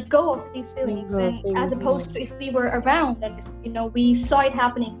 let go of these feelings, and as opposed to if we were around and if, we saw it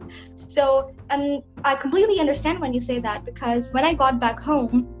happening. So, and I completely understand when you say that, because when I got back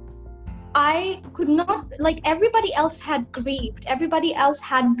home, I could not, like, everybody else had grieved, everybody else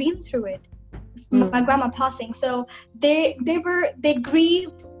had been through it. My grandma passing, so they'd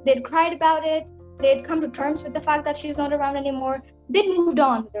grieved, they'd cried about it, they'd come to terms with the fact that she's not around anymore. They'd moved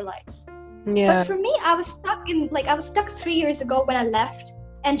on with their lives. But for me, I was stuck 3 years ago when I left,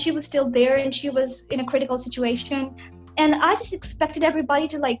 and she was still there, and she was in a critical situation, and I just expected everybody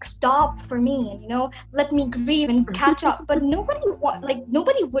to like stop for me and let me grieve and catch up. But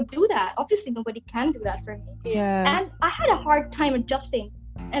nobody would do that. Obviously nobody can do that for me. And I had a hard time adjusting,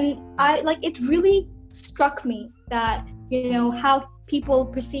 and it really struck me that how people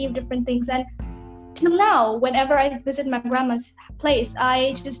perceive different things. And till now, whenever I visit my grandma's place,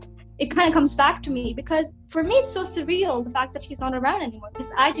 it kind of comes back to me, because for me it's so surreal, the fact that she's not around anymore,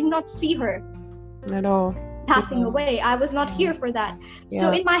 because I did not see her at all passing away. I was not here for that.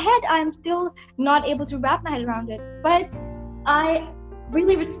 So in my head, I'm still not able to wrap my head around it. But I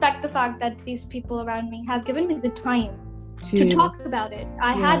really respect the fact that these people around me have given me the time to talk about it.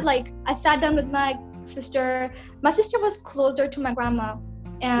 I sat down with my sister. My sister was closer to my grandma,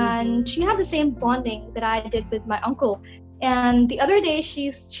 and she had the same bonding that I did with my uncle. And the other day, she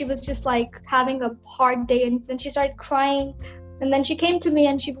was just like having a hard day, and then she started crying. And then she came to me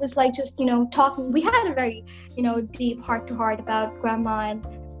and she was like, just, talking. We had a very, deep heart to heart about grandma.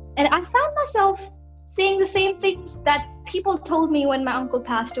 And I found myself saying the same things that people told me when my uncle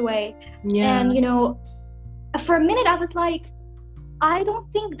passed away. And, for a minute, I was like, I don't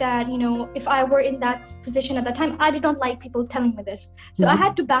think that, if I were in that position at that time, I did not like people telling me this. So I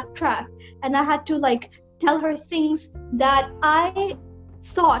had to backtrack, and I had to tell her things that I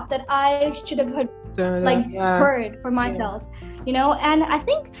thought that I should have heard for myself, and I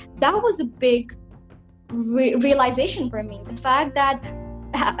think that was a big realization for me. The fact that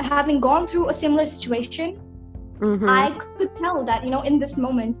having gone through a similar situation, I could tell that, in this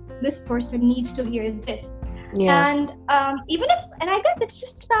moment, this person needs to hear this. Yeah. And even if, and I guess it's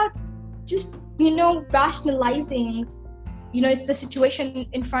just about just rationalizing it's the situation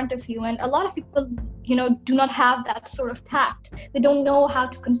in front of you. And a lot of people do not have that sort of tact. They don't know how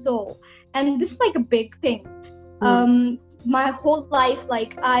to console, and this is like a big thing. Mm. My whole life,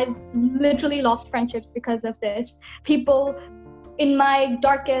 like, I've literally lost friendships because of this. People in my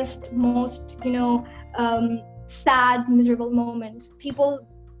darkest, most sad, miserable moments, people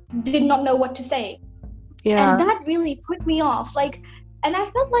did not know what to say. Yeah. And that really put me off. Like, and I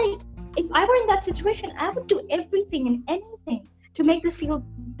felt like if I were in that situation, I would do everything and anything to make this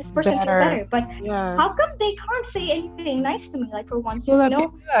person feel better. But Yeah. how come they can't say anything nice to me? Like, for once, So just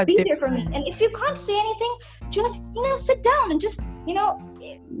people are be there for me. different. And if you can't say anything, just sit down and just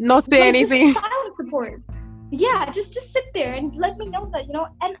Not say anything. Just silent support. Yeah, just sit there and let me know that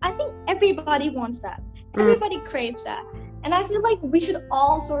And I think everybody wants that. Everybody craves that. And I feel like we should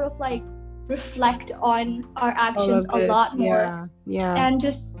all sort of like reflect on our actions a lot more. Yeah. And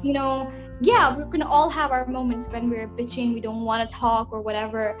just we're gonna all have our moments when we're bitching, we don't want to talk or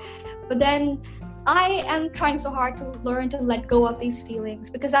whatever, but then I am trying so hard to learn to let go of these feelings,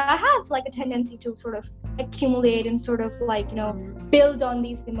 because I have like a tendency to sort of accumulate and sort of like build on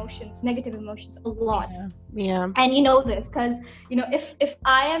these emotions, negative emotions, a lot. Yeah. And this because if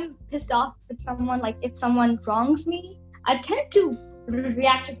I am pissed off with someone, like if someone wrongs me, I tend to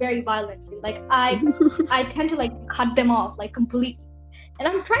react very violently. Like I tend to like cut them off like completely. And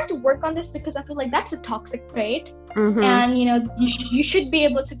I'm trying to work on this because I feel like that's a toxic trait. And you should be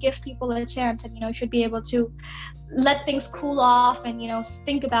able to give people a chance, and should be able to let things cool off and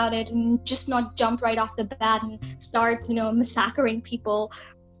think about it, and just not jump right off the bat and start massacring people.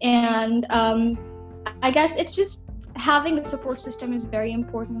 And I guess it's just having a support system is very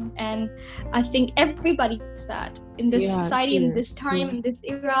important, and I think everybody needs that in this society, in this time, in this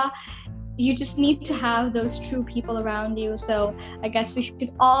era. You just need to have those true people around you. So I guess we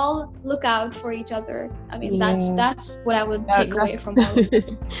should all look out for each other. I mean, that's what I would take away from all of this.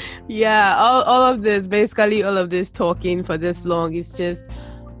 Yeah, all of this, basically all of this talking for this long is just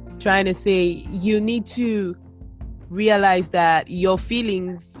trying to say you need to realize that your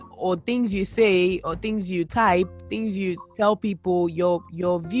feelings or things you say or things you type, things you tell people, your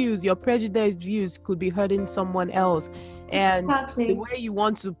views, your prejudiced views could be hurting someone else. And the way you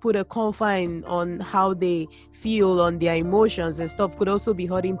want to put a confine on how they feel, on their emotions and stuff, could also be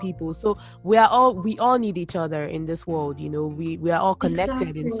hurting people. So we all need each other in this world. We are all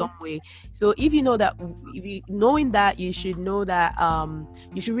connected in some way. So if you know that, knowing that, you should know that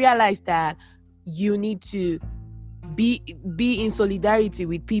you should realize that you need to be in solidarity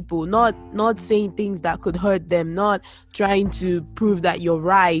with people, not saying things that could hurt them, not trying to prove that you're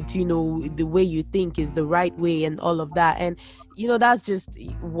right, the way you think is the right way and all of that. And that's just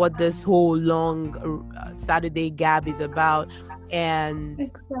what this whole long Saturday gab is about.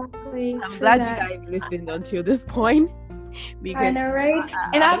 And I'm glad you guys listened until this point. Because I know, right?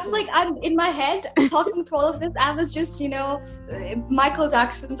 And I was like, I'm in my head talking through all of this. I was just, Michael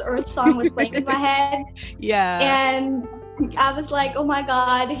Jackson's Earth song was playing in my head. Yeah. And I was like, oh my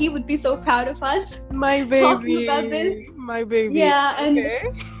God, he would be so proud of us. My baby. Talking about this. My baby. Yeah. And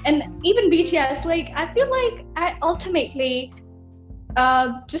even BTS, like, I feel like I ultimately,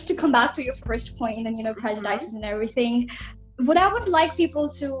 just to come back to your first point and, prejudices and everything, what I would like people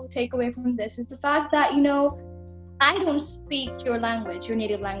to take away from this is the fact that, I don't speak your language, your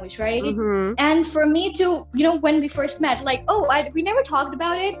native language, right? And for me to, when we first met, like, we never talked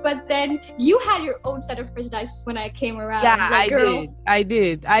about it, but then you had your own set of prejudices when I came around. Yeah, like, I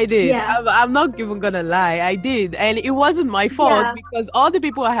did. Yeah. I'm not even gonna lie, I did. And it wasn't my fault because all the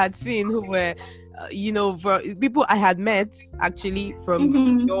people I had seen who were, people I had met actually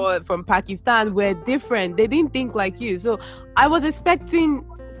from from Pakistan were different. They didn't think like you. So I was expecting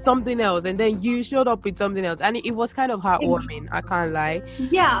something else, and then you showed up with something else, and it was kind of heartwarming. I can't lie.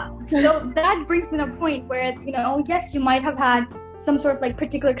 Yeah. So that brings me to a point where yes, you might have had some sort of like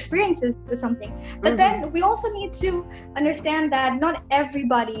particular experiences with something, but then we also need to understand that not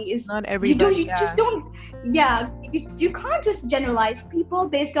everybody is. Not everybody. Just don't. Yeah, you can't just generalize people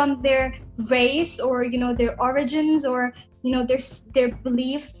based on their race or their origins or their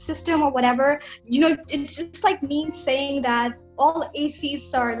belief system or whatever. It's just like me saying that all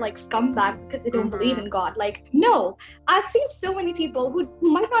atheists are like scumbag because they don't believe in God. Like, no, I've seen so many people who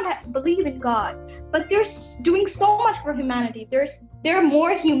might not believe in God, but they're doing so much for humanity. They're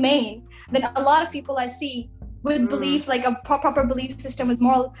more humane than a lot of people I see with belief, like a proper belief system with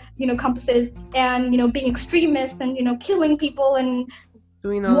moral, compasses, and being extremists and killing people and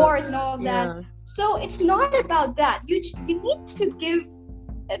doing wars and all of that. So it's not about that. You need to give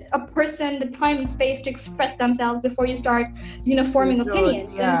a person the time and space to express themselves before you start, forming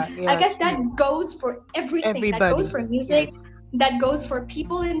opinions. Yeah, And I guess that goes for everything. That everybody. goes for music. Yes. That goes for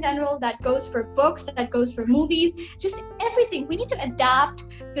people in general. That goes for books. That goes for movies. Just everything. We need to adapt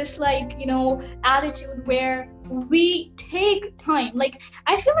this, attitude where we take time. Like,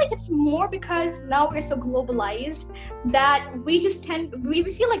 I feel like it's more because now we're so globalized that we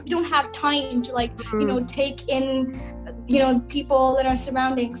feel like we don't have time to take in people in our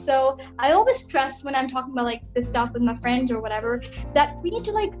surroundings. So I always stress when I'm talking about this stuff with my friends or whatever, that we need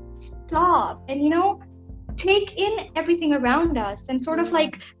to stop and take in everything around us and sort of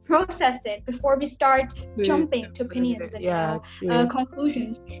process it before we start jumping to opinions and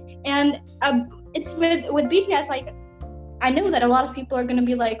conclusions. And it's with BTS, I know that a lot of people are going to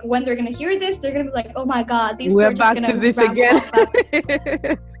be when they're going to hear this, they're going to be oh my god, we're back to this again.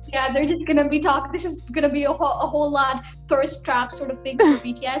 Yeah, they're just going to be talking. This is going to be a whole lot thirst trap sort of thing for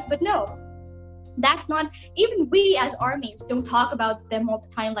BTS. But no, that's not, even we as armies don't talk about them all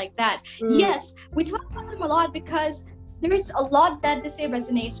the time like that. Yes, we talk about them a lot because there's a lot that they say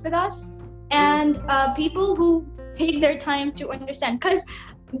resonates with us, and people who take their time to understand. Because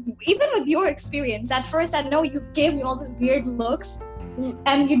even with your experience, at first I know you gave me all these weird looks,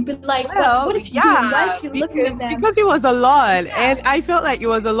 and you'd be what is she doing? Why is she looking at them? Because it was a lot, and I felt like it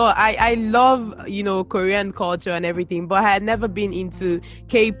was a lot. I love Korean culture and everything, but I had never been into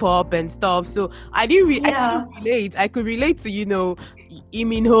K-pop and stuff, so I couldn't relate. I could relate to Lee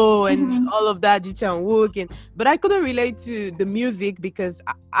Min-ho and all of that, Ji Chang-wook, but I couldn't relate to the music because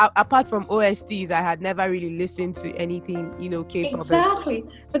apart from OSTs, I had never really listened to anything, K-pop. Exactly.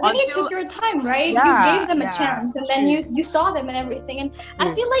 But then you took your time, right? Yeah, you gave them a chance, and then you saw them and everything. And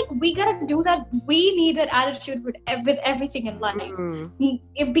I feel like we gotta do that. We need that attitude with everything in life. Be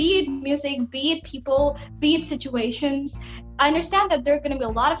it music, be it people, be it situations. I understand that there are going to be a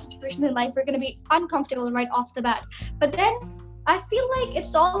lot of situations in life where you're going to be uncomfortable right off the bat. But then I feel like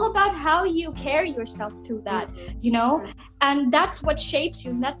it's all about how you carry yourself through that, and that's what shapes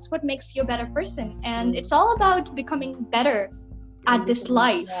you, and that's what makes you a better person. And it's all about becoming better at this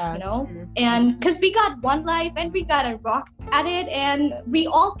life, and because we got one life and we gotta rock at it, and we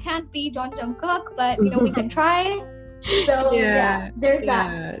all can't be John Jungkook, but we can try. So there's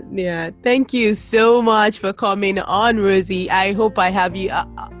that. Yeah, thank you so much for coming on, Rosie. I hope I have you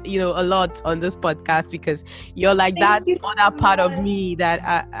a lot on this podcast, because you're that other part of me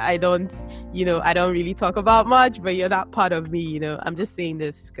that I don't I don't really talk about much, but you're that part of me. I'm just saying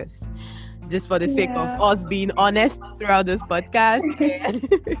this because just for the sake of us being honest throughout this podcast.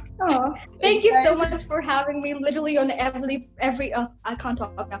 Thank you so much for having me literally on every I can't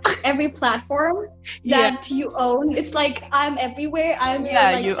talk now, every platform that you own. It's I'm everywhere. I'm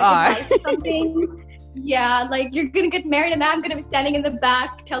you are something. You're gonna get married and I'm gonna be standing in the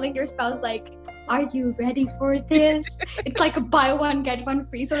back telling your spouse are you ready for this? It's like a buy one get one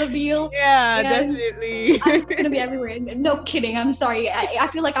free sort of deal. Yeah, definitely. I'm just gonna be everywhere. No kidding. I'm sorry. I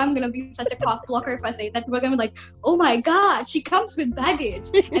feel like I'm gonna be such a cock blocker if I say that. We're gonna be oh my god, she comes with baggage,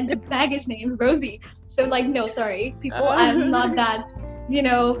 and the baggage name Rosie. So no, sorry, people. I'm not that.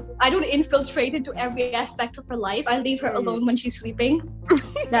 I don't infiltrate into every aspect of her life. I leave her alone when she's sleeping.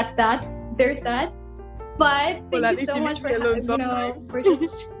 That's that. There's that. But thank you so much for for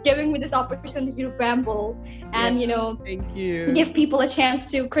just giving me this opportunity to ramble and thank you. Give people a chance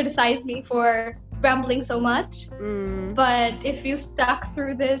to criticize me for rambling so much. But if you stuck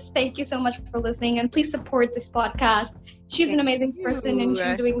through this, thank you so much for listening, and please support this podcast. She's an amazing person, and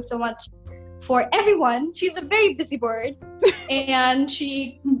she's doing so much for everyone. She's a very busy bird, and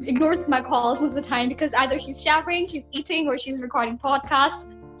she ignores my calls most of the time because either she's showering, she's eating, or she's recording podcasts.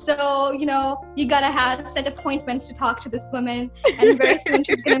 So, you gotta set appointments to talk to this woman, and very soon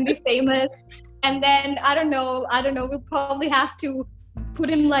she's gonna be famous. And then, I don't know, we'll probably have to put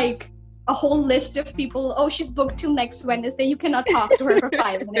in a whole list of people. Oh, she's booked till next Wednesday. You cannot talk to her for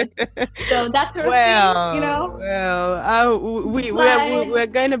 5 minutes. So that's sort of thing, Well, we're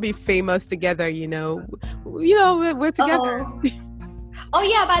going to be famous together, we're together. Oh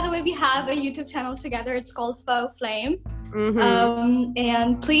yeah, by the way, we have a YouTube channel together. It's called Faux Flame.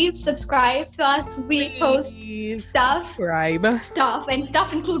 And please subscribe to us. We post stuff, and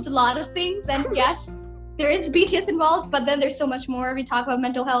stuff includes a lot of things. And yes, there is BTS involved, but then there's so much more. We talk about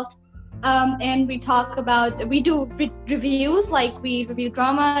mental health, and we do reviews, we review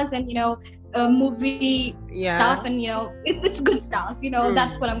dramas and movie stuff, and it's good stuff.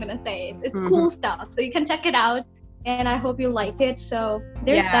 That's what I'm gonna say. It's cool stuff, so you can check it out, and I hope you like it. So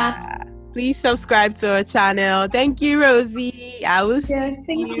there's that. Please subscribe to our channel. Thank you, Rosie. I will thank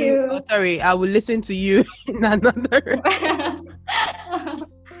you. Oh, sorry, I will listen to you in another.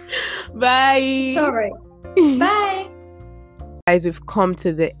 Bye. It's all right. Bye. Guys, we've come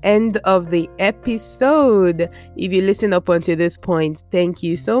to the end of the episode. If you listen up until this point, thank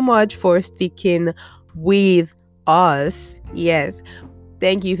you so much for sticking with us. Yes,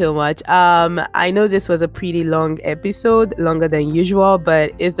 thank you so much. I know this was a pretty long episode, longer than usual,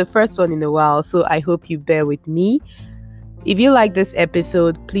 but it's the first one in a while, so I hope you bear with me. If you like this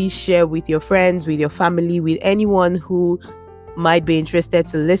episode, please share with your friends, with your family, with anyone who might be interested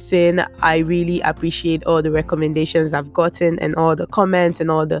to listen. I really appreciate all the recommendations I've gotten and all the comments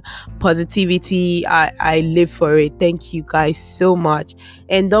and all the positivity. I live for it. Thank you guys so much.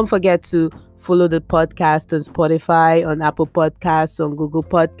 And don't forget to follow the podcast on Spotify, on Apple Podcasts, on Google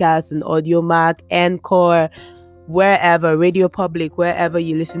Podcasts, on AudioMac, Anchor, wherever, Radio Public, wherever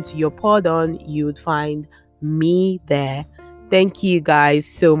you listen to your pod on, you would find me there. Thank you guys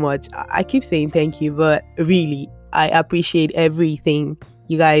so much. I keep saying thank you, but really, I appreciate everything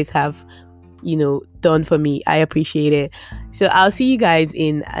you guys have, done for me. I appreciate it. So I'll see you guys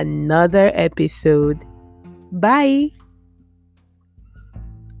in another episode. Bye.